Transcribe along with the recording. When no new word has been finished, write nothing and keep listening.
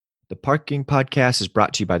The Parking Podcast is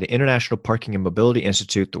brought to you by the International Parking and Mobility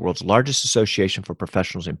Institute, the world's largest association for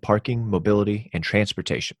professionals in parking, mobility, and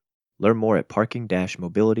transportation. Learn more at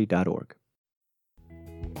parking-mobility.org.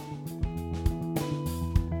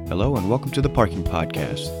 Hello and welcome to the Parking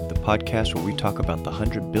Podcast, the podcast where we talk about the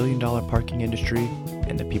 $100 billion parking industry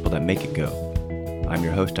and the people that make it go. I'm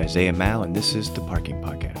your host, Isaiah Mao, and this is the Parking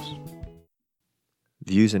Podcast.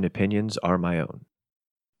 Views and opinions are my own.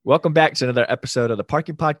 Welcome back to another episode of the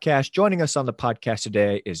Parking Podcast. Joining us on the podcast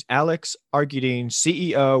today is Alex Argudin,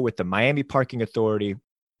 CEO with the Miami Parking Authority.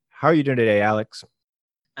 How are you doing today, Alex?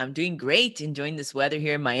 I'm doing great. Enjoying this weather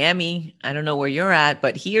here in Miami. I don't know where you're at,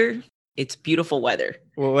 but here it's beautiful weather.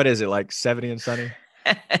 Well, what is it, like 70 and sunny?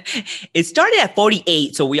 It started at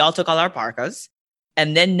 48, so we all took all our parkas,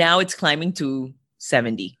 and then now it's climbing to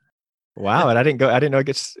 70. Wow, and I didn't know it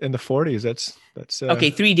gets in the 40s. That's okay.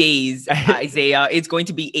 3 days, Isaiah. It's going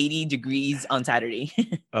to be 80 degrees on Saturday.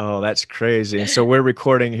 Oh, that's crazy. And so we're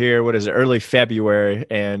recording here. What is it? Early February,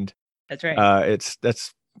 and that's right.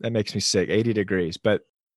 That makes me sick. 80 degrees. But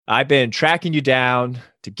I've been tracking you down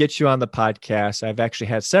to get you on the podcast. I've actually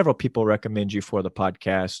had several people recommend you for the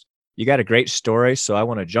podcast. You got a great story, so I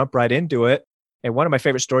want to jump right into it. And one of my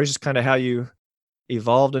favorite stories is kind of how you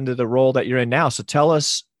evolved into the role that you're in now. So tell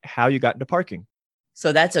us how you got into parking.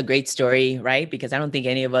 So that's a great story, right? Because I don't think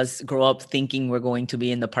any of us grow up thinking we're going to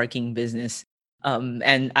be in the parking business.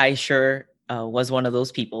 And I sure was one of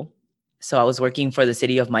those people. So I was working for the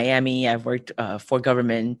city of Miami. I've worked for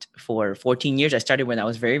government for 14 years. I started when I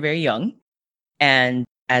was very, very young. And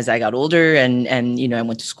as I got older and I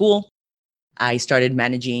went to school, I started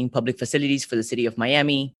managing public facilities for the city of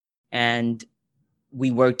Miami. And we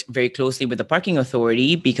worked very closely with the parking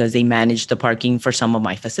authority because they managed the parking for some of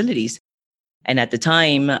my facilities. And at the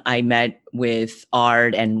time, I met with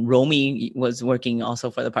Art, and Romy was working also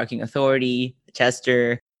for the parking authority,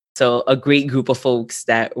 Chester. So a great group of folks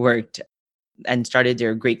that worked and started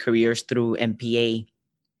their great careers through MPA.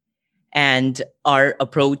 And Art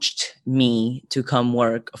approached me to come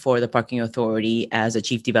work for the parking authority as a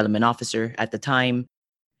chief development officer at the time.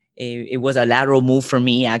 It was a lateral move for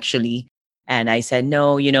me, actually. And I said,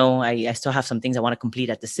 no, I still have some things I want to complete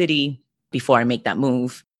at the city before I make that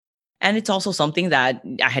move. And it's also something that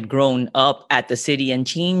I had grown up at the city, and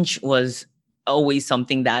change was always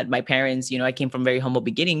something that my parents, I came from very humble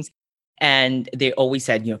beginnings, and they always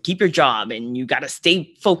said, keep your job and you got to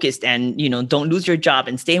stay focused and, don't lose your job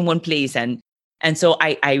and stay in one place. And so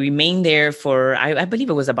I remained there for, I believe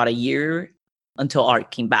it was about a year, until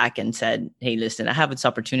Art came back and said, hey, listen, I have this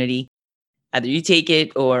opportunity. Either you take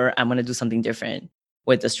it or I'm going to do something different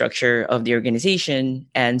with the structure of the organization.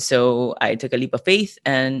 And so I took a leap of faith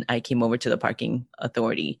and I came over to the parking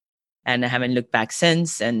authority, and I haven't looked back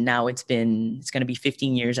since. And now it's going to be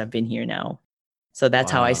 15 years I've been here now. So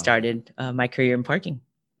that's how I started my career in parking.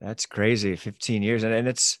 That's crazy. 15 years.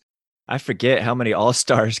 And I forget how many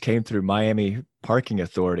all-stars came through Miami Parking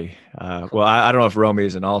Authority. Well, I don't know if Romy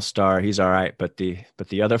is an all-star. He's all right. But the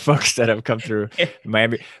other folks that have come through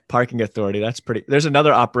Miami Parking Authority, that's pretty. There's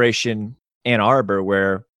another operation, Ann Arbor,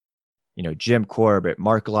 where, Jim Corbett,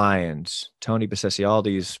 Mark Lyons, Tony Besessi, all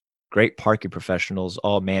these great parking professionals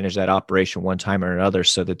all manage that operation one time or another.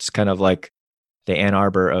 So that's kind of like the Ann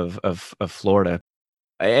Arbor of Florida.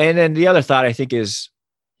 And then the other thought I think is,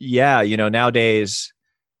 nowadays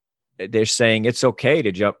they're saying it's okay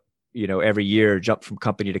to jump, every year, jump from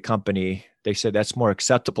company to company. They said that's more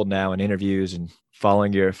acceptable now in interviews and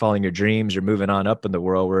following your dreams or moving on up in the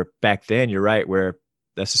world, where back then, you're right, where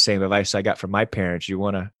that's the same advice I got from my parents. You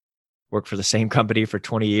want to work for the same company for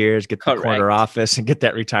 20 years, get the corner office and get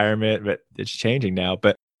that retirement, but it's changing now.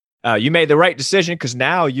 But you made the right decision because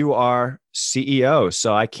now you are CEO.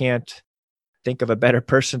 So I can't think of a better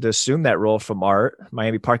person to assume that role from Art.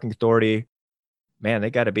 Miami Parking Authority, man,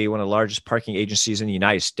 they got to be one of the largest parking agencies in the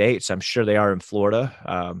United States. I'm sure they are in Florida.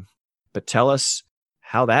 But tell us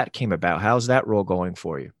how that came about. How's that role going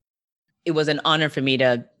for you? It was an honor for me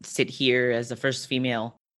to sit here as the first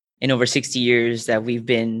female in over 60 years that we've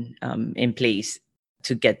been in place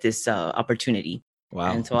to get this opportunity.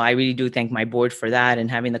 Wow. And so I really do thank my board for that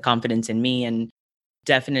and having the confidence in me. And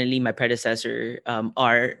definitely my predecessor,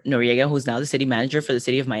 Art Noriega, who's now the city manager for the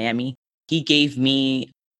city of Miami. He gave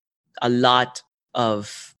me a lot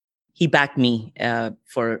he backed me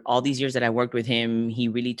for all these years that I worked with him. He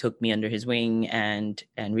really took me under his wing and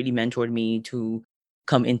really mentored me to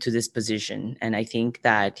come into this position. And I think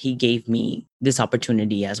that he gave me this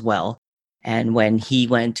opportunity as well. And when he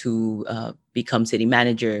went to become city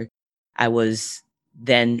manager, I was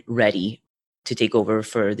then ready to take over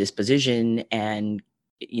for this position and,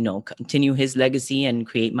 continue his legacy and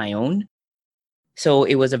create my own. So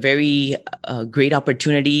it was a very great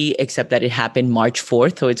opportunity, except that it happened March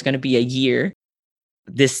 4th. So it's going to be a year.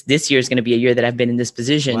 This year is going to be a year that I've been in this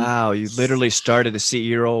position. Wow, you literally started the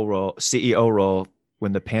CEO role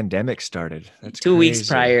when the pandemic started. That's 2 weeks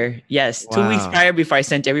crazy. prior. Yes, 2 weeks Wow. prior before I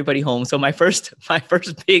sent everybody home. So my first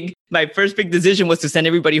big decision was to send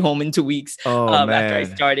everybody home in 2 weeks Oh after I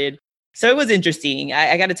man. started. So it was interesting.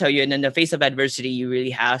 I got to tell you, and in the face of adversity, you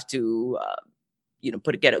really have to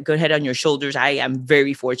get a good head on your shoulders. I am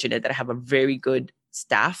very fortunate that I have a very good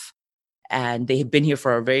staff, and they have been here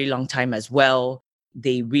for a very long time as well.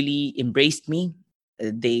 They really embraced me.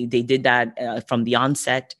 They did that from the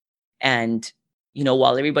onset. And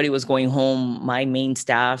while everybody was going home, my main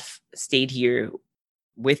staff stayed here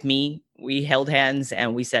with me. We held hands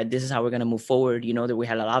and we said, "This is how we're going to move forward." That we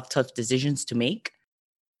had a lot of tough decisions to make,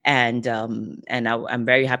 and I'm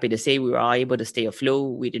very happy to say we were all able to stay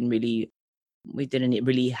afloat. We didn't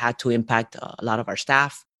really had to impact a lot of our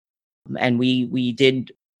staff, and we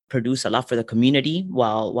did produce a lot for the community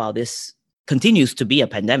while this continues to be a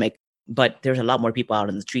pandemic. But there's a lot more people out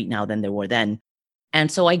on the street now than there were then.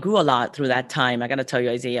 And so I grew a lot through that time. I got to tell you,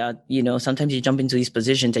 Isaiah, sometimes you jump into these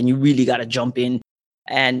positions and you really got to jump in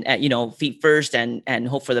and, feet first and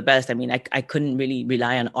hope for the best. I mean, I couldn't really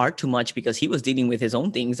rely on Art too much because he was dealing with his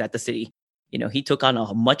own things at the city. He took on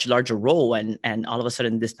a much larger role, and all of a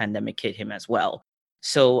sudden this pandemic hit him as well.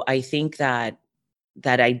 So I think that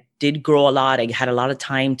I did grow a lot. I had a lot of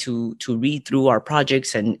time to read through our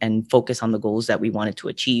projects and focus on the goals that we wanted to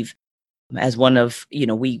achieve. As one of,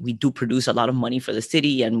 we do produce a lot of money for the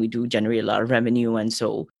city, and we do generate a lot of revenue. And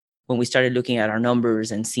so when we started looking at our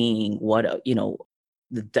numbers and seeing what,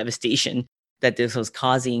 the devastation that this was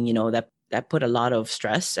causing, that put a lot of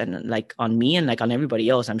stress and like on me and like on everybody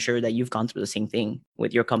else. I'm sure that you've gone through the same thing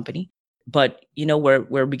with your company. But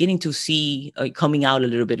we're beginning to see coming out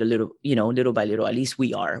little by little. At least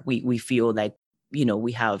we are. We feel like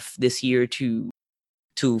we have this year to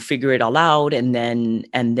figure it all out, and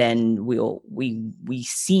then we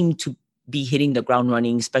seem to be hitting the ground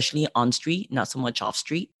running, especially on street, not so much off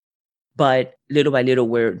street. But little by little,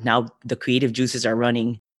 where now the creative juices are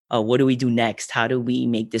running. What do we do next? How do we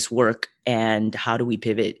make this work? And how do we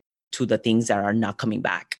pivot to the things that are not coming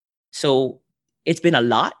back? So it's been a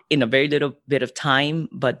lot in a very little bit of time,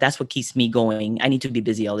 but that's what keeps me going. I need to be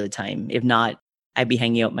busy all the time. If not, I'd be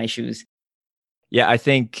hanging out my shoes. Yeah, I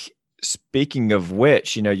think speaking of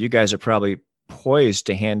which, you guys are probably poised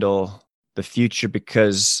to handle the future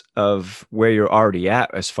because of where you're already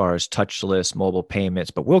at as far as touchless mobile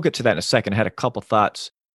payments. But we'll get to that in a second. I had a couple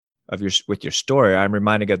thoughts with your story. I'm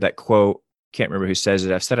reminded of that quote. Can't remember who says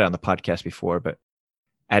it. I've said it on the podcast before, but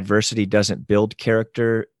adversity doesn't build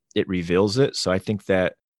character, it reveals it. So I think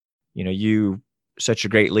that, you such a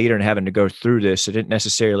great leader and having to go through this, it didn't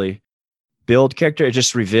necessarily build character. It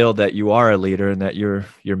just revealed that you are a leader and that you're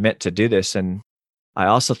meant to do this. And I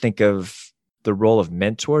also think of the role of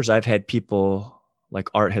mentors. I've had people like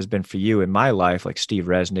Art has been for you in my life, like Steve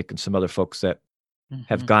Resnick and some other folks that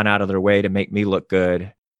have gone out of their way to make me look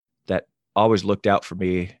good, that always looked out for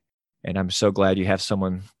me. And I'm so glad you have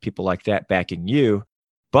people like that backing you.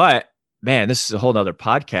 But man, this is a whole nother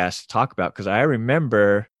podcast to talk about, because I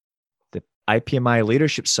remember the IPMI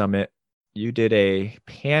Leadership Summit. You did a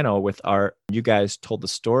panel with Art. You guys told the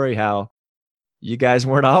story how you guys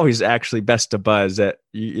weren't always actually best of buzz. That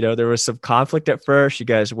there was some conflict at first. You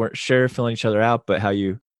guys weren't sure, filling each other out, but how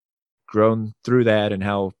you grown through that, and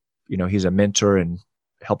how he's a mentor and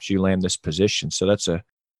helped you land this position. So that's a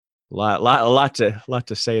lot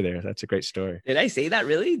to say there. That's a great story. Did I say that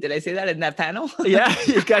really? Did I say that in that panel? Yeah,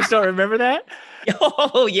 you guys don't remember that?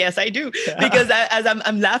 Oh yes, I do. Because as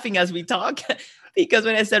I'm laughing as we talk, because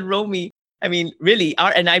when I said Romy, I mean, really,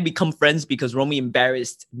 Art and I become friends because Romy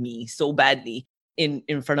embarrassed me so badly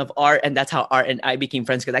in front of Art, and that's how Art and I became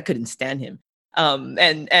friends, because I couldn't stand him.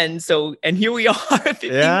 And here we are,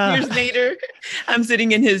 15 years later. I'm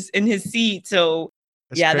sitting in his seat. So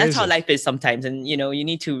that's how life is sometimes. And you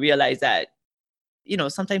need to realize that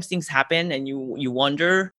sometimes things happen, and you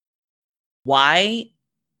wonder why.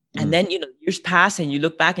 And then years pass, and you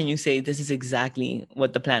look back and you say, "This is exactly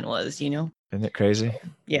what the plan was." Isn't it crazy?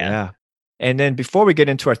 Yeah. And then before we get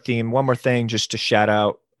into our theme, one more thing just to shout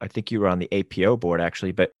out. I think you were on the APO board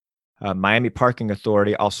actually, but Miami Parking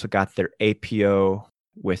Authority also got their APO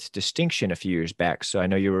with distinction a few years back. So I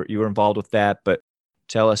know you were involved with that, but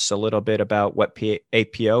tell us a little bit about what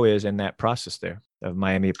APO is in that process there of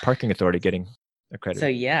Miami Parking Authority getting accredited. So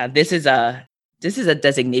yeah, this is a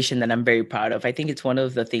designation that I'm very proud of. I think it's one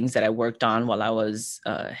of the things that I worked on while I was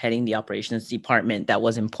heading the operations department that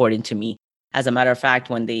was important to me. As a matter of fact,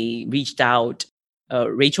 when they reached out,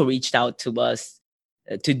 Rachel reached out to us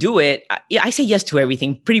to do it, I say yes to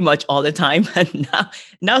everything pretty much all the time. And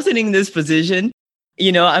now sitting in this position,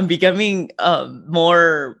 I'm becoming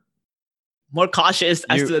more cautious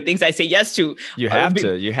as to the things I say yes to. You have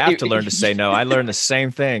to learn to say no. I learned the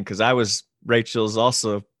same thing because I was Rachel's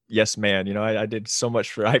also yes man. I did so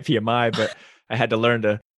much for IPMI, but I had to learn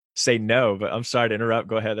to say no. But I'm sorry to interrupt.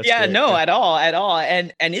 Go ahead. That's yeah, great. no, at all.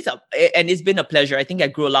 And it's been a pleasure. I think I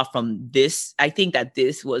grew a lot from this. I think that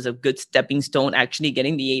this was a good stepping stone, actually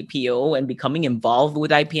getting the APO and becoming involved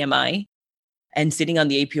with IPMI and sitting on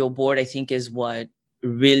the APO board, I think is what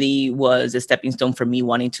really was a stepping stone for me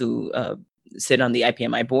wanting to sit on the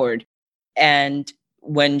IPMI board. And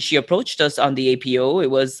when she approached us on the APO,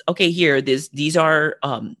 it was, okay, here, these are,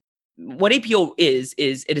 what APO is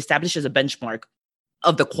it establishes a benchmark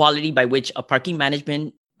of the quality by which a parking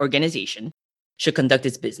management organization should conduct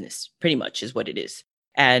its business, pretty much is what it is,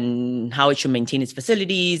 and how it should maintain its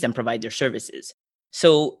facilities and provide their services.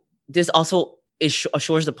 So this also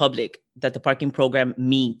assures the public that the parking program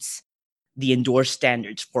meets the endorsed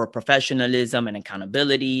standards for professionalism and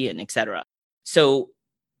accountability and etc. So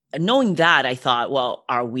knowing that, I thought, well,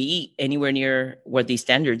 are we anywhere near where these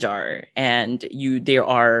standards are? And there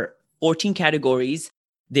are 14 categories.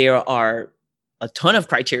 There are a ton of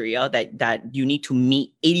criteria that you need to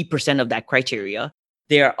meet 80% of that criteria.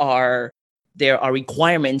 There are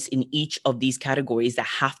requirements in each of these categories that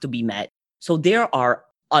have to be met. So there are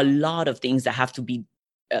a lot of things that have to be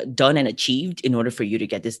done and achieved in order for you to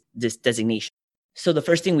get this designation. So the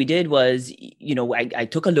first thing we did was, I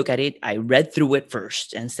took a look at it. I read through it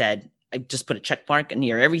first and said, I just put a check mark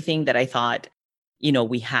near everything that I thought,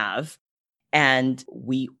 we have. And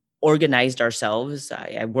we organized ourselves.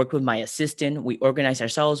 I worked with my assistant. We organized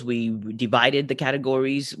ourselves. We divided the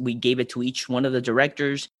categories. We gave it to each one of the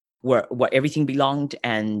directors where everything belonged.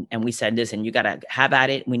 And we said, listen, you got to have at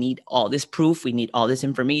it. We need all this proof. We need all this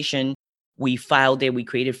information. We filed it. We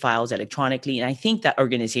created files electronically. And I think that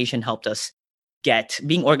organization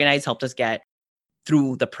being organized helped us get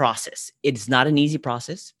through the process. It's not an easy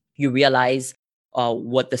process. You realize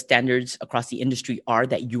what the standards across the industry are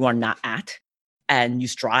that you are not at, and you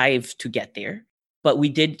strive to get there. But we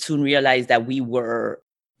did soon realize that we were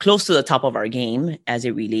close to the top of our game as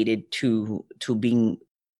it related to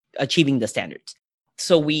achieving the standards.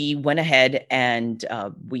 So we went ahead and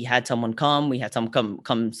we had someone come. We had someone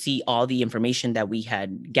come see all the information that we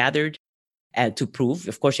had gathered and to prove.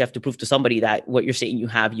 Of course, you have to prove to somebody that what you're saying you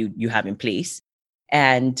have in place.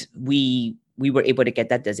 And we were able to get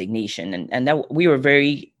that designation, and that we were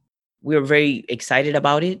very excited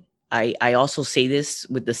about it. I also say this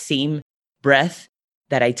with the same breath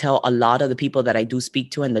that I tell a lot of the people that I do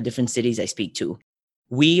speak to in the different cities I speak to.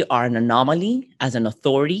 We are an anomaly as an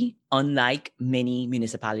authority, unlike many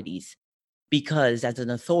municipalities, because as an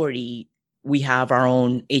authority, we have our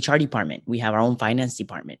own HR department, we have our own finance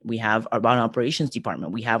department, we have our own operations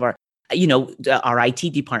department, we have our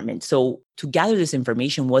IT department. So to gather this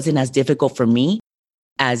information wasn't as difficult for me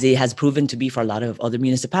as it has proven to be for a lot of other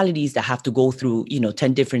municipalities that have to go through,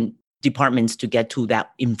 10 different departments to get to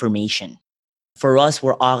that information. For us,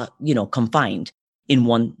 we're all, confined in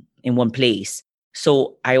one place.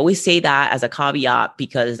 So I always say that as a caveat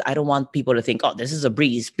because I don't want people to think, oh, this is a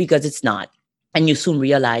breeze, because it's not. And you soon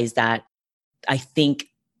realize that I think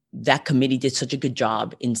that committee did such a good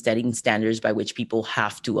job in setting standards by which people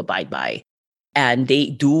have to abide by. And they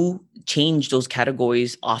do change those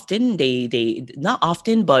categories often. They not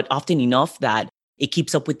often, but often enough that it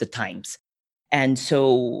keeps up with the times. And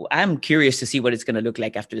so I'm curious to see what it's going to look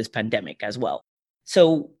like after this pandemic as well.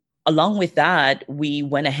 So along with that, we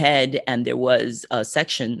went ahead and there was a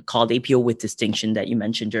section called APO with distinction that you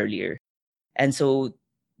mentioned earlier. And so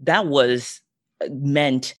that was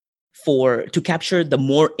meant to capture the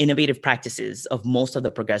more innovative practices of most of the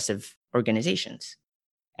progressive organizations.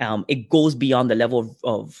 It goes beyond the level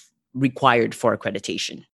of required for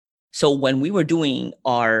accreditation. So when we were doing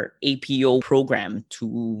our APO program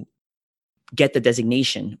to get the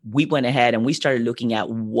designation, we went ahead and we started looking at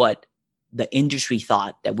what the industry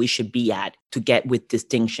thought that we should be at to get with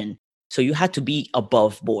distinction. So you had to be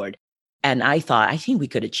above board. And I think we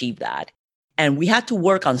could achieve that. And we had to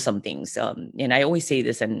work on some things. And I always say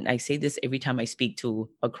this, and I say this every time I speak to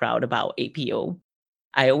a crowd about APO.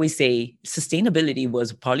 I always say sustainability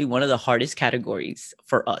was probably one of the hardest categories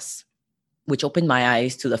for us, which opened my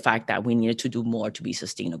eyes to the fact that we needed to do more to be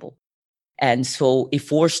sustainable. And so it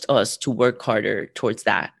forced us to work harder towards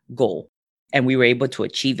that goal. And we were able to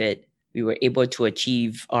achieve it. We were able to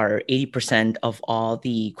achieve our 80% of all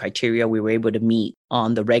the criteria we were able to meet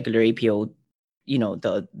on the regular APO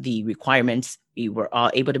the requirements. We were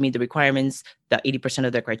able to meet the requirements, the 80%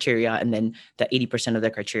 of the criteria, and then the 80% of the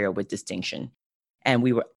criteria with distinction. And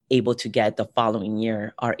we were able to get the following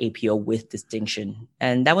year our APO with distinction.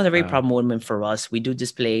 And that was a very proud moment for us. We do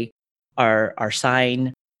display our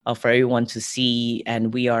sign for everyone to see,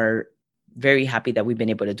 and we are very happy that we've been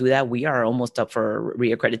able to do that. We are almost up for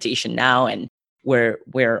reaccreditation now, and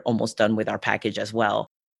we're almost done with our package as well.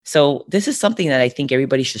 So this is something that I think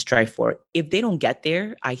everybody should strive for. If they don't get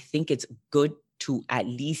there, I think it's good to at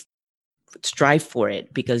least strive for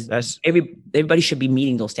it, because everybody should be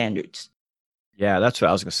meeting those standards. Yeah, that's what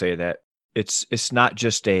I was going to say, that it's not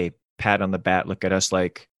just a pat on the back, look at us.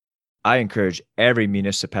 Like, I encourage every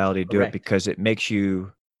municipality to do it, because it makes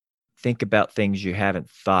you think about things you haven't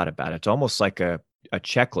thought about. It's almost like a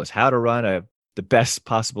checklist, how to run the best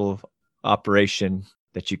possible operation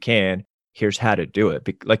that you can. Here's how to do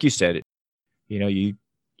it. Like you said, you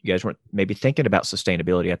guys weren't maybe thinking about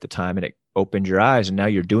sustainability at the time, and it opened your eyes, and now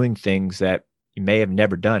you're doing things that you may have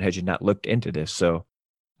never done had you not looked into this. So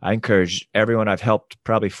I encourage everyone. I've helped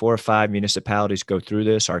probably 4 or 5 municipalities go through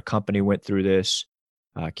this. Our company went through this.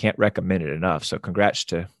 I can't recommend it enough. So congrats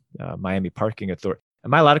to Miami Parking Authority.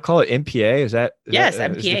 Am I allowed to call it MPA? Yes,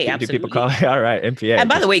 MPA, absolutely. Do people call it? All right, MPA. And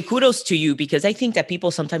by the way, kudos to you, because I think that people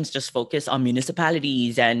sometimes just focus on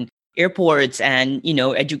municipalities and airports and,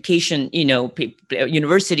 education,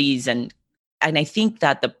 universities. And I think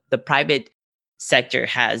that the private sector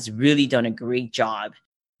has really done a great job.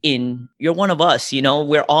 You're one of us,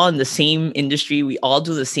 we're all in the same industry. We all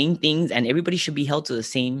do the same things, and everybody should be held to the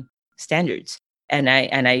same standards. And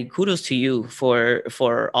I kudos to you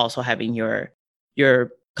for also having your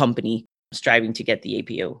company striving to get the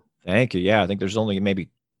APO. Thank you. Yeah, I think there's only maybe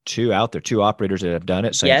 2 out there, 2 operators that have done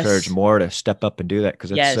it. So I encourage more to step up and do that,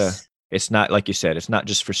 because it's not, like you said, it's not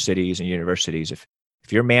just for cities and universities. If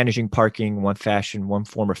you're managing parking one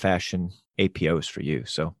form or fashion, APO is for you.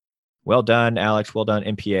 So well done, Alex. Well done,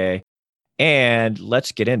 MPA. And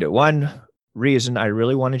let's get into it. One reason I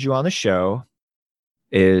really wanted you on the show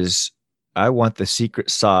is I want the secret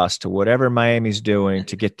sauce to whatever Miami's doing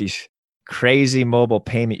to get these crazy mobile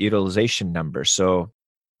payment utilization numbers. So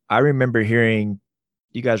I remember hearing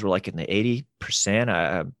you guys were like in the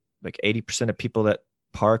 80%, like 80% of people that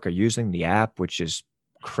park are using the app, which is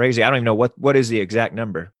crazy. I don't even know what is the exact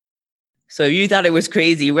number. So you thought it was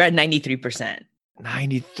crazy. We're at 93%.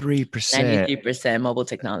 93%. 93% mobile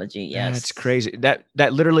technology. Yes. That's crazy. That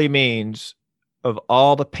literally means of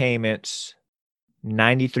all the payments,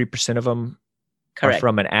 93% of them are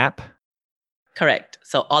from an app. Correct.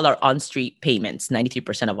 So all our on-street payments,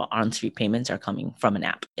 93% of our on-street payments are coming from an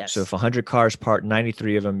app. Yes. So if 100 cars parked,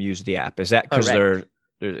 93 of them use the app. Is that because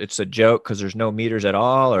it's a joke because there's no meters at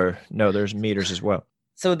all, or no, there's meters as well?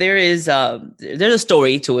 So there's a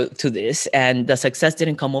story to this, and the success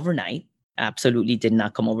didn't come overnight. Absolutely did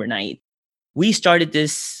not come overnight. We started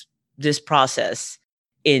this process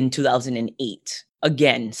in 2008.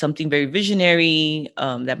 Again, something very visionary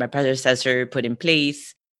that my predecessor put in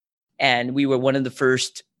place. And we were one of the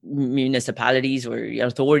first municipalities or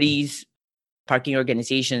authorities, parking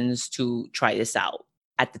organizations to try this out.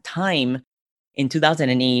 At the time, in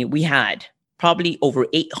 2008, we had probably over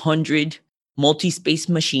 800 multi-space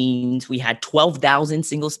machines. We had 12,000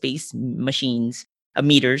 single-space machines,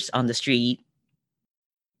 meters on the street.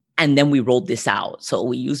 And then we rolled this out. So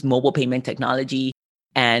we used mobile payment technology,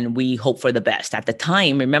 and we hope for the best. At the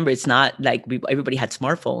time, remember, it's not like everybody had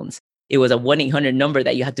smartphones. It was a 1-800 number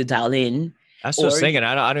that you had to dial in. That's what I was thinking.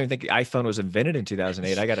 I don't even think the iPhone was invented in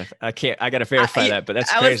 2008. I gotta verify that, but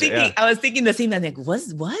that's crazy. I was thinking the same thing. Like, was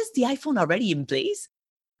the iPhone already in place?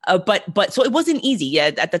 But so it wasn't easy.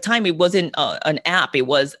 Yeah, at the time it wasn't an app. It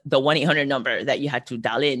was the 1-800 number that you had to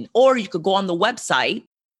dial in, or you could go on the website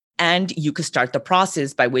and you could start the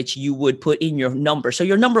process by which you would put in your number. So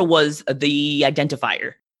your number was the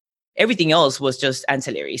identifier. Everything else was just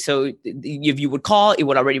ancillary. So if you would call, it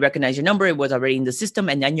would already recognize your number. It was already in the system.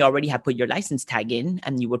 And then you already had put your license tag in,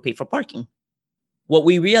 and you would pay for parking. What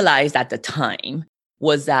we realized at the time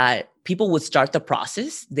was that people would start the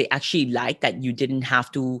process. They actually liked that you didn't have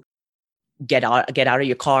to get out of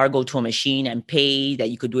your car, go to a machine and pay, that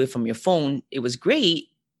you could do it from your phone. It was great.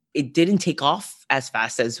 It didn't take off as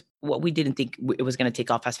fast as what we didn't think it was going to take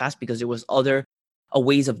off as fast, because there was other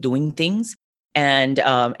ways of doing things. And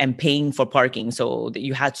paying for parking. So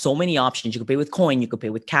you had so many options. You could pay with coin, you could pay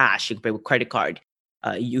with cash, you could pay with credit card.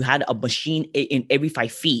 You had a machine in every 5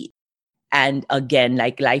 feet. And again,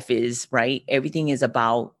 like life is, right? Everything is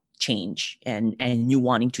about change and you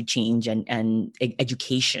wanting to change and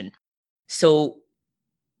education. So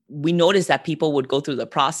we noticed that people would go through the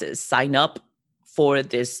process, sign up for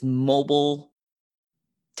this mobile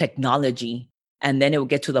technology. And then it would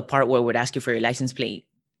get to the part where it would ask you for your license plate.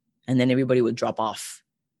 And then everybody would drop off.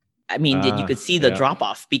 I mean, you could see the drop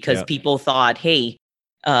off because people thought, hey,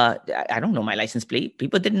 I don't know my license plate.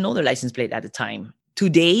 People didn't know their license plate at the time.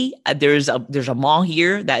 Today, there's a mall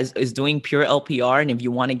here that is doing pure LPR. And if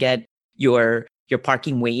you want to get your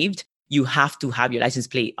parking waived, you have to have your license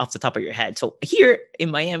plate off the top of your head. So here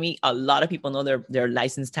in Miami, a lot of people know their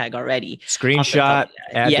license tag already. Screenshot,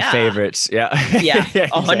 add to favorites. Yeah. Yeah,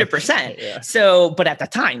 100%. Yeah. So, but at the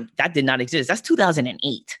time, that did not exist. That's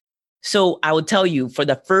 2008. So I would tell you, for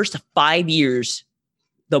the first 5 years,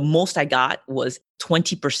 the most I got was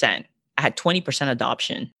 20%. I had 20%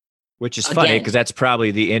 adoption. Which is funny because that's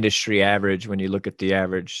probably the industry average when you look at the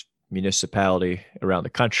average municipality around the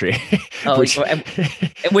country.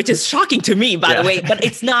 Which is shocking to me, by the way. But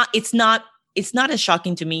it's not as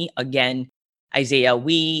shocking to me. Again, Isaiah,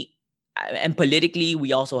 and politically,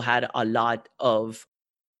 we also had a lot of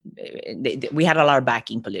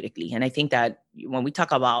backing politically. And I think that when we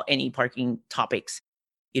talk about any parking topics,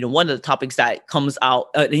 one of the topics that comes out,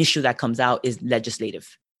 an issue that comes out is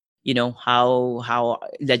legislative. How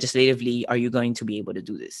legislatively are you going to be able to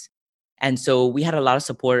do this? And so we had a lot of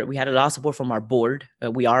support. We had a lot of support from our board.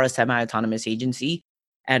 We are a semi-autonomous agency,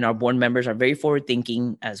 and our board members are very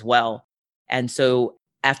forward-thinking as well. And so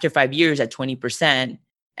after 5 years at 20%,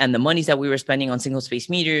 and the monies that we were spending on single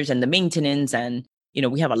space meters and the maintenance, and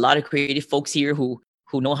we have a lot of creative folks here who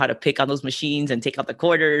know how to pick on those machines and take out the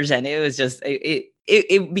quarters. And it was just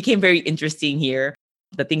it became very interesting here.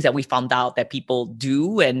 The things that we found out that people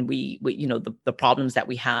do, and we the problems that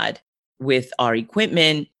we had with our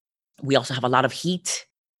equipment. We also have a lot of heat,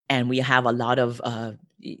 and we have a lot of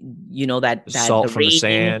that salt from the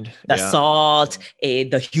sand, the salt,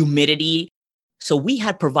 the humidity. So we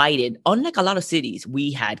had provided, unlike a lot of cities,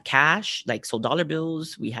 we had cash, so dollar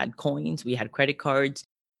bills, we had coins, we had credit cards,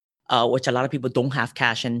 which a lot of people don't have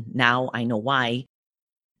cash, and now I know why.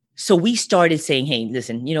 So we started saying, hey,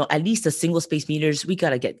 listen, at least the single space meters, we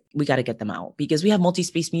gotta get them out, because we have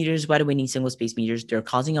multi-space meters. Why do we need single space meters? They're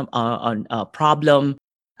causing a problem.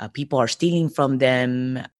 People are stealing from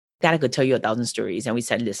them. That I could tell you 1,000 stories. And we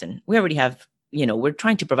said, listen, we already have, we're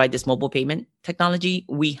trying to provide this mobile payment technology.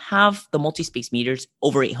 We have the multi-space meters,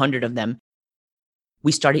 over 800 of them.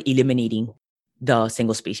 We started eliminating the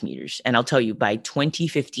single space meters. And I'll tell you, by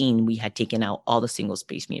 2015, we had taken out all the single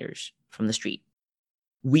space meters from the street.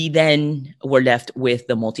 We then were left with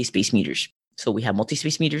the multi-space meters. So we had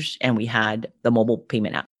multi-space meters, and we had the mobile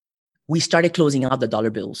payment app. We started closing out the dollar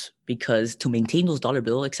bills, because to maintain those dollar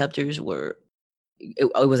bill acceptors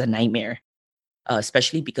it was a nightmare,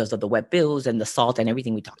 especially because of the wet bills and the salt and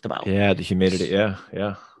everything we talked about. Yeah, the humidity.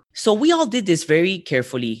 Yeah. So we all did this very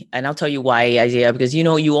carefully. And I'll tell you why, Isaiah, because,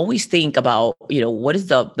 you always think about, what is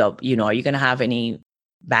the are you going to have any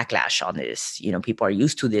backlash on this? People are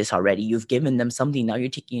used to this already. You've given them something. Now you're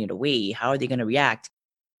taking it away. How are they going to react?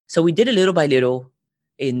 So we did it little by little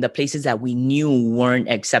in the places that we knew weren't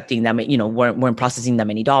accepting them, weren't processing that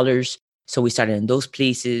many dollars. So we started in those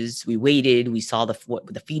places. We waited. We saw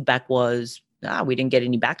what the feedback was. We didn't get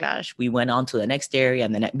any backlash. We went on to the next area.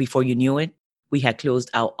 And then before you knew it, we had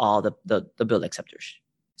closed out all the bill acceptors.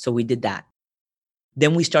 So we did that.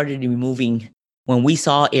 Then we started removing, when we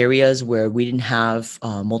saw areas where we didn't have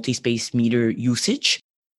multi-space meter usage,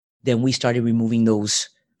 then we started removing those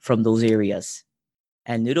from those areas.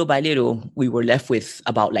 And little by little, we were left with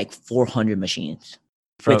about 400 machines.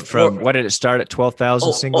 From what did it start at?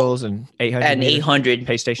 12,000 singles and 800? And 800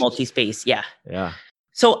 pay stations? Multi-space, yeah. Yeah.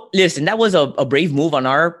 So listen, that was a brave move on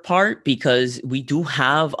our part, because we do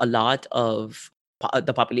have a lot of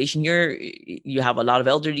the population here. You have a lot of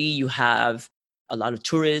elderly, you have a lot of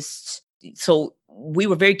tourists. So we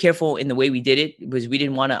were very careful in the way we did it, because we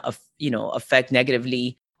didn't want to, affect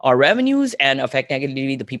negatively our revenues and affect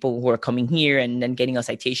negatively the people who are coming here and then getting a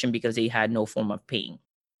citation because they had no form of paying.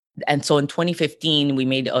 And so in 2015, we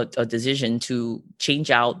made a decision to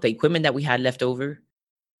change out the equipment that we had left over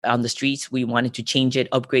on the streets. We wanted to change it,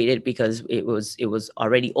 upgrade it, because it was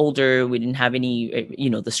already older. We didn't have any,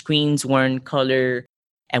 the screens weren't color,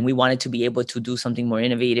 and we wanted to be able to do something more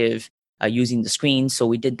innovative using the screens. So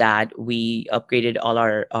we did that. We upgraded all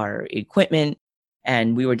our equipment,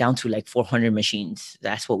 and we were down to 400 machines.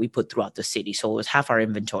 That's what we put throughout the city. So it was half our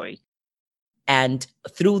inventory. And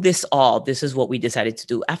through this is what we decided to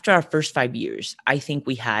do. After our first 5 years, I think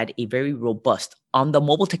we had a very robust, on the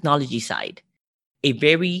mobile technology side, a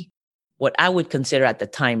very, what I would consider at the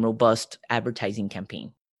time, robust advertising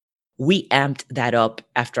campaign. We amped that up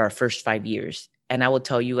after our first 5 years. And I will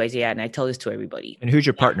tell you, Isaiah, and I tell this to everybody. And who's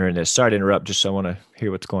your partner in this? Sorry to interrupt, just so I want to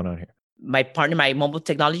hear what's going on here. my partner, my mobile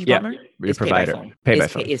technology Yeah, partner, your is pay by provider. phone. Pay by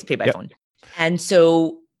phone. Is pay by Yep. phone. And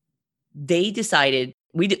so they decided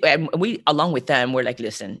and we along with them, we're like,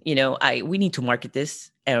 listen, we need to market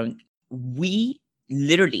this, and we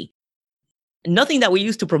literally nothing that we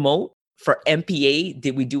used to promote for MPA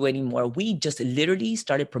did we do anymore. We just literally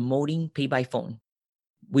started promoting pay by phone.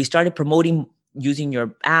 We started promoting using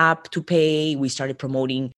your app to pay. We started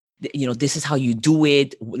promoting, this is how you do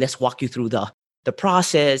it. Let's walk you through the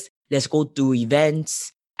process. Let's go do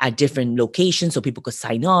events at different locations so people could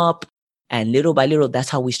sign up. And little by little, that's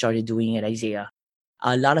how we started doing it, Isaiah.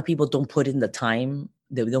 A lot of people don't put in the time,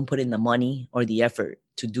 they don't put in the money or the effort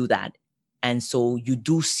to do that. And so you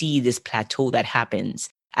do see this plateau that happens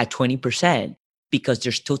at 20% because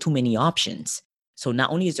there's still too many options. So not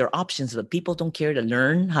only is there options, but people don't care to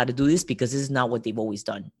learn how to do this because this is not what they've always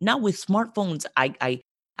done. Now with smartphones,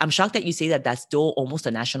 I'm shocked that you say that that's still almost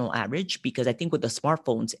a national average, because I think with the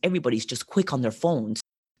smartphones, everybody's just quick on their phones.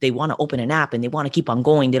 They want to open an app and they want to keep on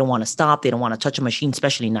going. They don't want to stop. They don't want to touch a machine,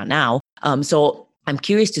 especially not now. So I'm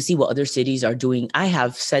curious to see what other cities are doing. I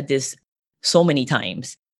have said this so many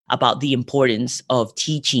times about the importance of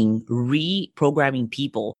teaching, reprogramming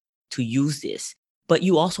people to use this. But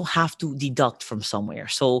you also have to deduct from somewhere.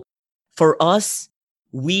 So for us,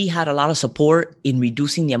 we had a lot of support in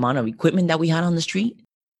reducing the amount of equipment that we had on the street.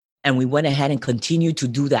 And we went ahead and continued to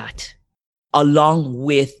do that along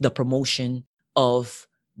with the promotion of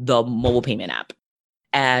the mobile payment app.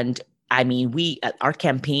 And I mean, our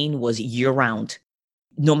campaign was year round.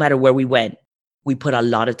 No matter where we went, we put a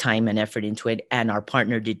lot of time and effort into it, and our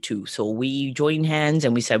partner did too. So we joined hands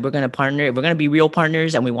and we said, we're going to partner. We're going to be real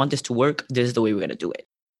partners and we want this to work. This is the way we're going to do it.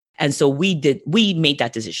 And so we made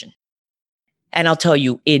that decision. And I'll tell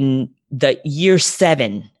you, in the year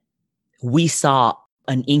 7, we saw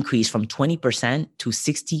an increase from 20% to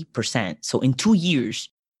 60%. So in 2 years,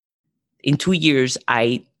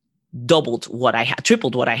 I doubled what I had,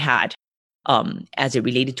 tripled what I had, as it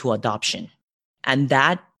related to adoption. And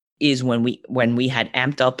that is when we had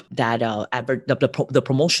amped up that the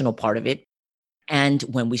promotional part of it, and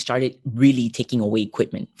when we started really taking away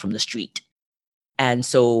equipment from the street. And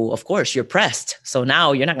so, of course, you're pressed. So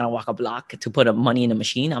now you're not going to walk a block to put money in a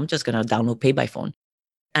machine. I'm just going to download pay by phone.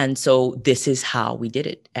 And so this is how we did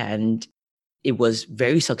it. And it was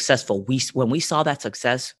very successful. When we saw that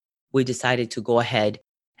success, we decided to go ahead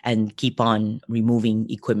and keep on removing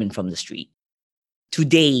equipment from the street.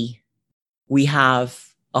 Today, we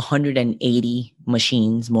have 180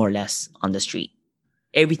 machines, more or less, on the street.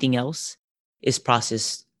 Everything else is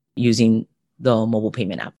processed using the mobile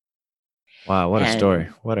payment app. Wow, what a story.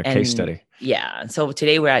 What a case study. Yeah. So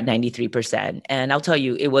today we're at 93%. And I'll tell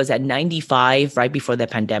you, it was at 95 right before the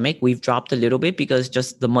pandemic. We've dropped a little bit because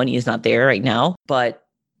just the money is not there right now. But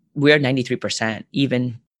we're at 93%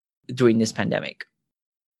 even during this pandemic.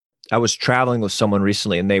 I was traveling with someone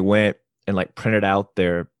recently and they went and printed out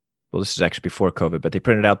this is actually before COVID, but they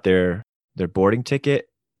printed out their boarding ticket.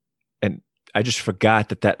 And I just forgot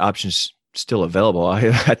that option's still available. I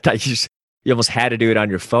thought you almost had to do it on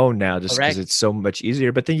your phone now just because it's so much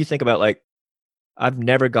easier. But then you think about I've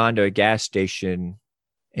never gone to a gas station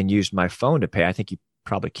and used my phone to pay. I think you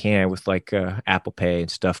probably can with Apple Pay and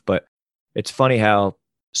stuff. But it's funny how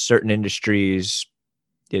certain industries,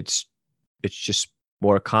 it's just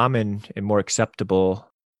more common and more acceptable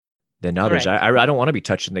than others. I don't want to be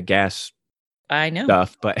touching the gas. I know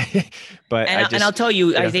stuff, but and I'll tell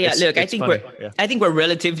you, Isaiah. Look, I think we're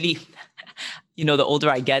relatively. The older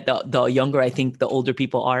I get, the younger I think the older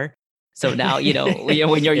people are. So now,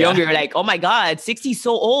 when you're younger, you're like, oh my God, 60 is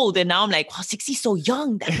so old. And now I'm like, wow, 60 is so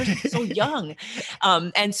young. That person's so young.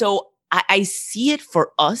 And so I see it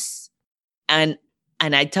for us. And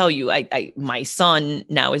I tell you, my son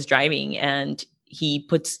now is driving and he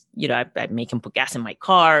puts, I make him put gas in my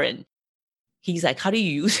car and he's like, how do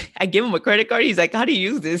you use it? I give him a credit card. He's like, how do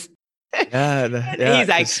you use this? He's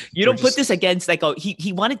like, you don't put this against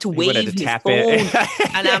he wanted to wave his phone.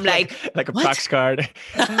 And I'm like a Prox card.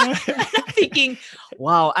 I'm thinking,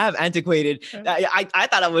 wow, I'm antiquated. I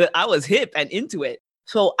thought I was hip and into it.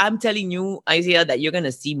 So I'm telling you, Isaiah, that you're going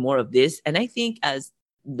to see more of this. And I think as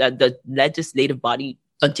the legislative body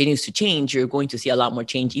continues to change, you're going to see a lot more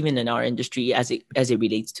change, even in our industry as it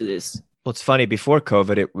relates to this. Well, it's funny, before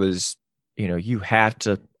COVID, it was, you have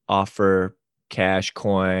to offer cash,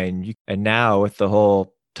 coin, and now with the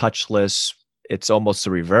whole touchless, it's almost the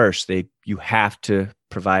reverse. You have to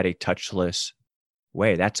provide a touchless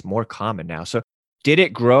way. That's more common now. So did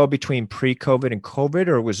it grow between pre-COVID and COVID,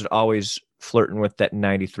 or was it always flirting with that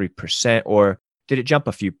 93%, or did it jump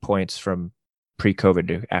a few points from pre-COVID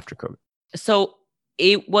to after COVID? So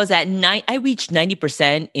it was at nine. I reached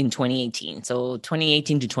 90% in 2018. So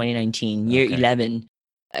 2018 to 2019, year Okay. 11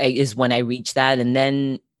 is when I reached that. And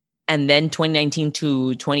then 2019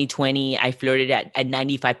 to 2020, I flirted at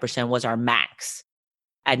 95% was our max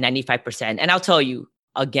at 95%. And I'll tell you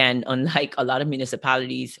again, unlike a lot of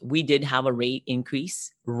municipalities, we did have a rate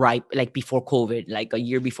increase right like before COVID, like a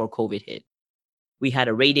year before COVID hit. We had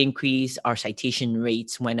a rate increase. Our citation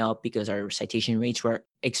rates went up because our citation rates were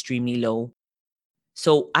extremely low.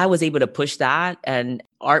 So I was able to push that, and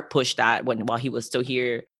Art pushed that while he was still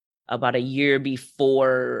here about a year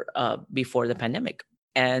before the pandemic.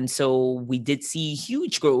 And so we did see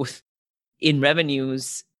huge growth in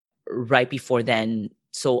revenues right before then.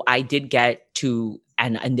 So I did get to,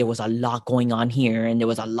 and there was a lot going on here, and there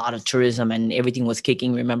was a lot of tourism, and everything was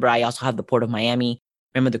kicking. Remember, I also have the Port of Miami.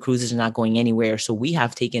 Remember, the cruises are not going anywhere. So we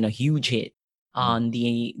have taken a huge hit on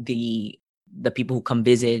the people who come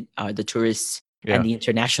visit, the tourists, and the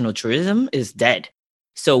international tourism is dead.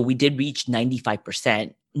 So we did reach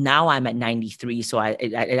 95%. Now I'm at 93. So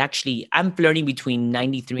I'm flirting between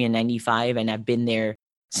 93 and 95, and I've been there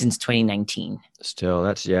since 2019. Still,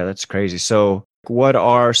 that's crazy. So what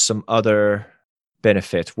are some other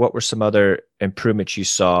benefits? What were some other improvements you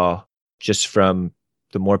saw just from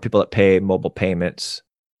the more people that pay mobile payments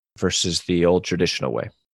versus the old traditional way?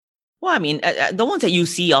 Well, I mean, the ones that you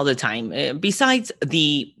see all the time, besides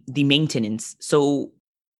the maintenance. So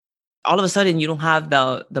all of a sudden you don't have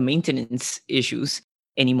the maintenance issues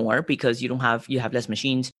anymore because you have less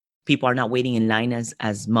machines. People are not waiting in line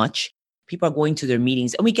as much. People are going to their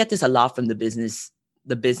meetings, and we get this a lot from the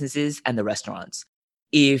businesses and the restaurants.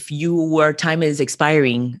 If your time is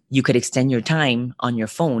expiring, you could extend your time on your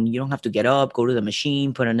phone. You don't have to get up, go to the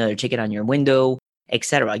machine, put another ticket on your window,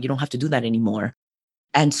 etc. You don't have to do that anymore.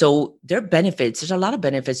 And so there are benefits. There's a lot of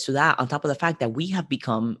benefits to that, on top of the fact that we have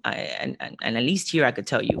become, and at least here I could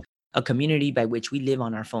tell you, a community by which we live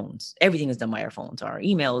on our phones. Everything is done by our phones, our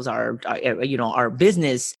emails, our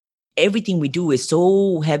business. Everything we do is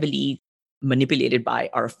so heavily manipulated by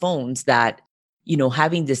our phones that,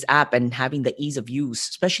 having this app and having the ease of use,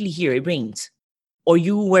 especially here, it rains, or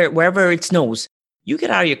wherever it snows, you get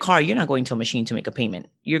out of your car, you're not going to a machine to make a payment.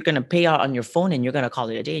 You're going to pay out on your phone, and you're going to call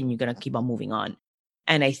it a day, and you're going to keep on moving on.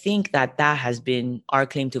 And I think that has been our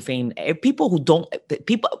claim to fame.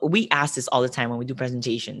 We ask this all the time when we do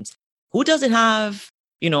presentations. Who doesn't have,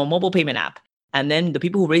 mobile payment app? And then the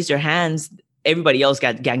people who raise their hands, everybody else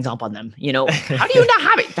gangs up on them. How do you not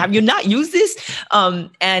have it? Have you not used this? And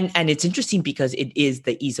it's interesting because it is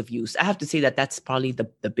the ease of use. I have to say that that's probably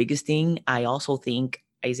the biggest thing. I also think,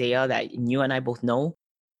 Isaiah, that you and I both know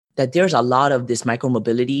that there's a lot of this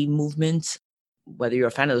micromobility movement, whether you're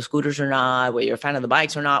a fan of the scooters or not, whether you're a fan of the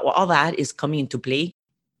bikes or not, well, all that is coming into play.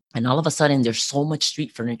 And all of a sudden, there's so much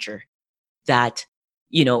street furniture that,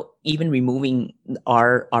 even removing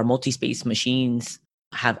our multi-space machines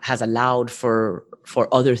has allowed for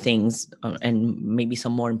other things and maybe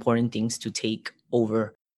some more important things to take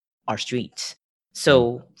over our streets.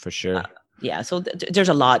 So for sure. So there's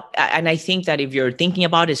a lot. And I think that if you're thinking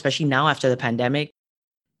about it, especially now after the pandemic,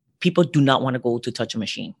 people do not want to go to touch a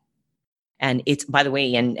machine. And it's, by the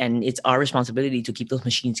way, and it's our responsibility to keep those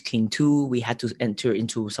machines clean too. We had to enter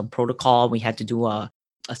into some protocol. We had to do a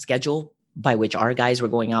schedule by which our guys were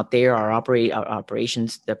going out there. Our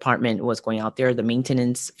operations department was going out there, the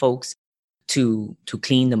maintenance folks, to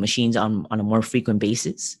clean the machines on a more frequent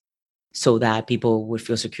basis, so that people would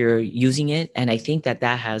feel secure using it. And I think that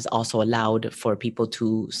has also allowed for people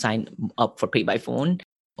to sign up for pay by phone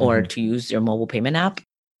or to use their mobile payment app,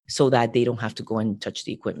 so that they don't have to go and touch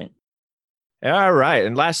the equipment. All right.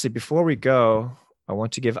 And lastly, before we go, I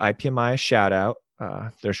want to give IPMI a shout out.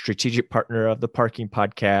 They're a strategic partner of the Parking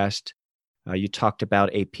Podcast. You talked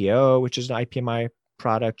about APO, which is an IPMI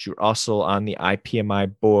product. You're also on the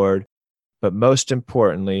IPMI board. But most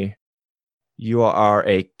importantly, you are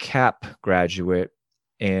a CAP graduate.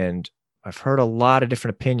 And I've heard a lot of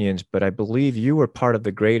different opinions, but I believe you were part of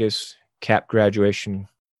the greatest CAP graduation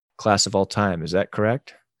class of all time. Is that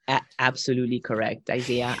correct? Absolutely correct,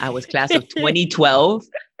 Isaiah. I was class of 2012,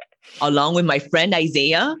 along with my friend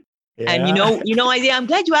Isaiah. Yeah. And Isaiah, I'm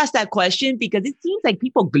glad you asked that question, because it seems like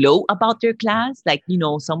people gloat about their class. Like,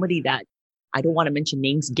 somebody that, I don't want to mention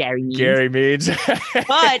names, Gary Meads.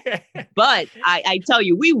 but I tell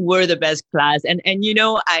you, we were the best class. And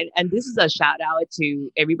this is a shout out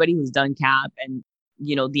to everybody who's done CAP and,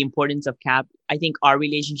 the importance of CAP. I think our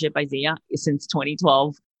relationship, Isaiah, is since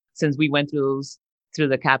 2012, since we went through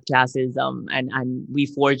the CAP classes, and we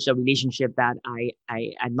forged a relationship that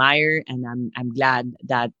I admire, and I'm glad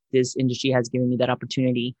that this industry has given me that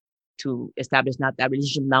opportunity to establish not that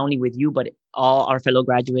relationship not only with you, but all our fellow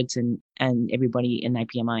graduates and everybody in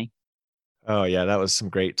IPMI. Oh yeah, that was some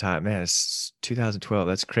great time, man. It's 2012.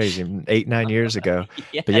 That's crazy. 8, 9 years ago. But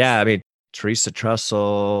Yes. yeah, I mean, Teresa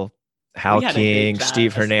Trussell, We Hal had a great King,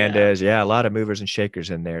 Steve class. Yeah. Hernandez. Yeah, a lot of movers and shakers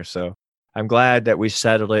in there. So I'm glad that we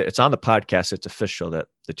settled it. It's on the podcast. It's official that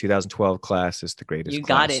the 2012 class is the greatest You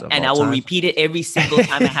got class it. of And all I will time. repeat it every single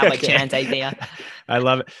time I have a Okay. chance, Isaiah. I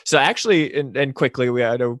love it. So actually, and quickly,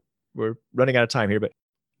 I know we're running out of time here, but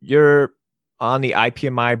you're on the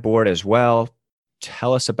IPMI board as well.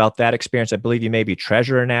 Tell us about that experience. I believe you may be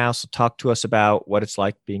treasurer now. So talk to us about what it's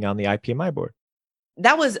like being on the IPMI board.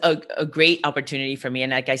 That was a great opportunity for me.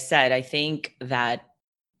 And like I said, I think that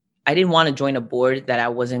I didn't want to join a board that I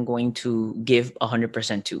wasn't going to give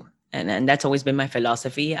 100% to. And that's always been my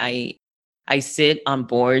philosophy. I sit on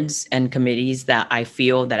boards and committees that I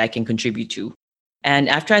feel that I can contribute to. And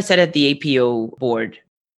after I sat at the APO board,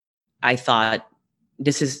 I thought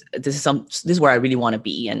this is where I really want to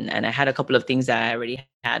be. And I had a couple of things that I already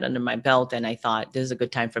had under my belt, and I thought this is a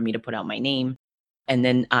good time for me to put out my name. And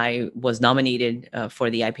then I was nominated for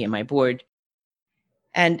the IPMI board.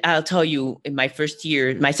 And I'll tell you, in my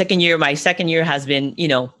second year has been,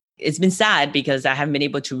 it's been sad because I haven't been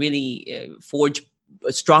able to really forge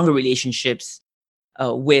stronger relationships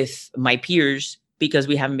with my peers because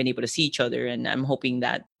we haven't been able to see each other. And I'm hoping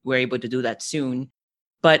that we're able to do that soon.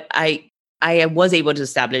 But I was able to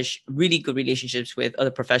establish really good relationships with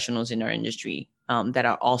other professionals in our industry that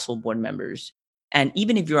are also board members. And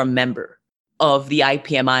even if you're a member of the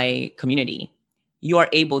IPMI community, you are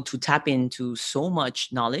able to tap into so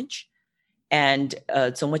much knowledge and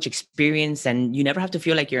so much experience, and you never have to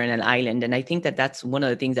feel like you're in an island. And I think that that's one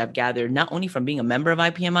of the things I've gathered, not only from being a member of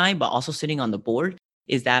IPMI, but also sitting on the board,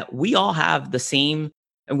 is that we all have the same,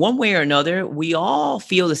 in one way or another, we all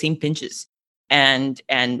feel the same pinches, and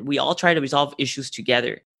we all try to resolve issues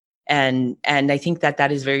together. And I think that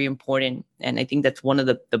that is very important. And I think that's one of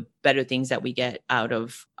the better things that we get out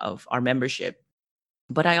of our membership.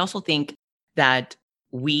 But I also think that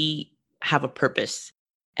we have a purpose,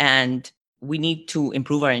 and we need to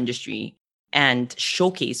improve our industry and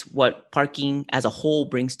showcase what parking as a whole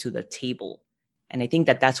brings to the table. And I think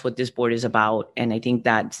that that's what this board is about. And I think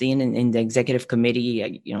that seeing in the executive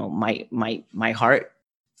committee, my heart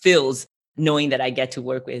fills knowing that I get to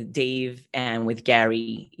work with Dave and with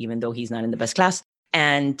Gary, even though he's not in the best class,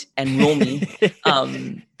 and Romy,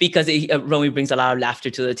 because Romy brings a lot of laughter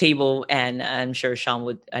to the table, and I'm sure Sean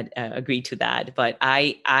would agree to that. But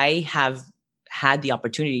I have had the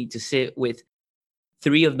opportunity to sit with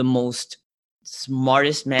three of the most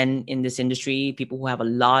smartest men in this industry, people who have a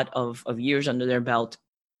lot of years under their belt,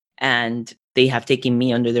 and they have taken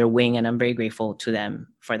me under their wing, and I'm very grateful to them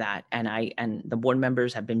for that. And the board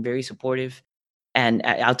members have been very supportive, and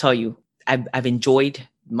I'll tell you, I've enjoyed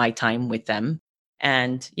my time with them.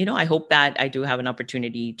 And, I hope that I do have an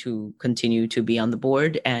opportunity to continue to be on the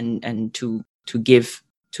board and to give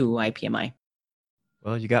to IPMI.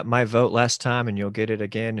 Well, you got my vote last time, and you'll get it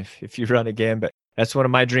again if you run again. But that's one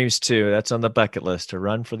of my dreams too. That's on the bucket list, to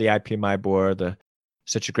run for the IPMI board.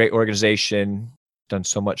 Such a great organization, done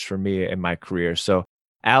so much for me in my career. So,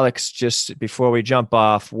 Alex, just before we jump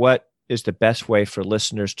off, what is the best way for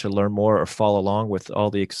listeners to learn more or follow along with all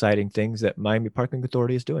the exciting things that Miami Parking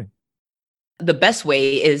Authority is doing? The best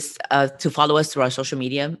way is to follow us through our social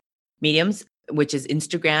mediums, which is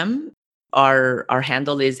Instagram. Our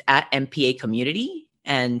handle is at MPA Community,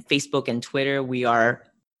 and Facebook and Twitter, we are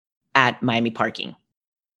at Miami Parking.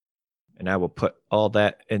 And I will put all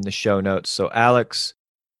that in the show notes. So, Alex,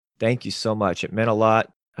 thank you so much. It meant a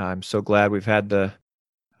lot. I'm so glad we've had a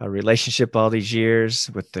relationship all these years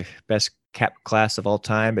with the best cap class of all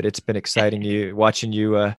time. But it's been exciting watching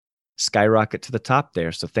you skyrocket to the top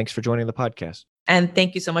there. So thanks for joining the podcast. And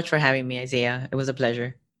thank you so much for having me, Isaiah. It was a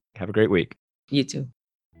pleasure. Have a great week. You too.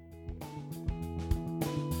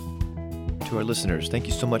 To our listeners, thank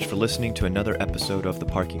you so much for listening to another episode of the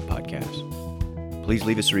Parking Podcast. Please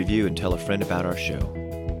leave us a review and tell a friend about our show.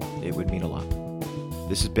 It would mean a lot.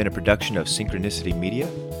 This has been a production of Synchronicity Media,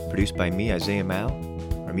 produced by me, Isaiah Mao.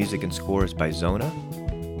 Our music and score is by Zona.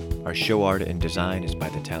 Our show art and design is by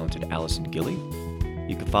the talented Allison Gilly.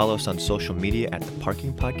 You can follow us on social media at The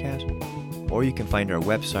Parking Podcast, or you can find our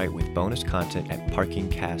website with bonus content at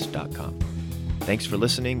parkingcast.com. Thanks for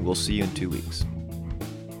listening. We'll see you in 2 weeks.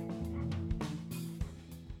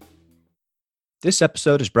 This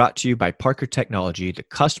episode is brought to you by Parker Technology, the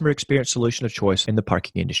customer experience solution of choice in the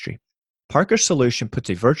parking industry. Parker's solution puts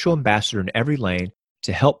a virtual ambassador in every lane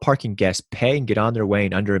to help parking guests pay and get on their way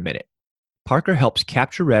in under a minute. Parker helps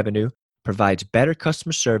capture revenue, provides better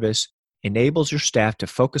customer service, enables your staff to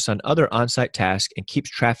focus on other on-site tasks and keeps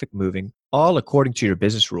traffic moving, all according to your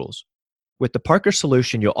business rules. With the Parker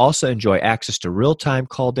solution, you'll also enjoy access to real-time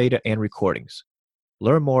call data and recordings.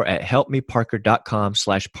 Learn more at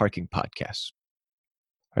helpmeparker.com/parkingpodcasts.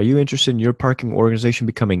 Are you interested in your parking organization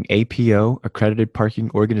becoming APO, Accredited Parking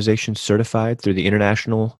Organization Certified through the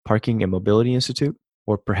International Parking and Mobility Institute?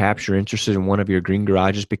 Or perhaps you're interested in one of your green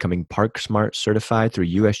garages becoming Park Smart Certified through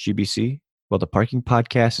USGBC? Well, the Parking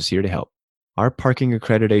Podcast is here to help. Our Parking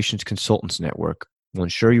Accreditations Consultants Network will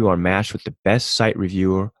ensure you are matched with the best site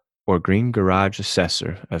reviewer or green garage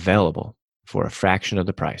assessor available for a fraction of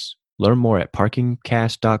the price. Learn more at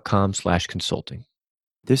parkingcast.com/consulting.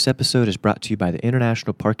 This episode is brought to you by the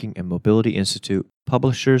International Parking and Mobility Institute,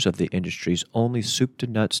 publishers of the industry's only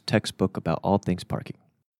soup-to-nuts textbook about all things parking.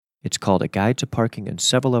 It's called A Guide to Parking, and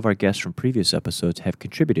several of our guests from previous episodes have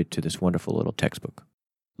contributed to this wonderful little textbook.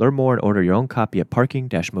 Learn more and order your own copy at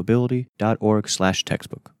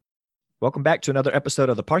parking-mobility.org/textbook. Welcome back to another episode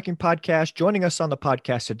of the Parking Podcast. Joining us on the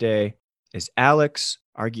podcast today is Alex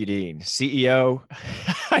Argudin, CEO.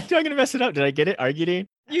 I'm going to mess it up. Did I get it? Argudin?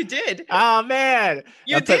 You did. Oh, man.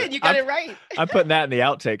 You got it right. I'm putting that in the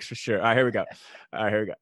outtakes for sure. All right, here we go.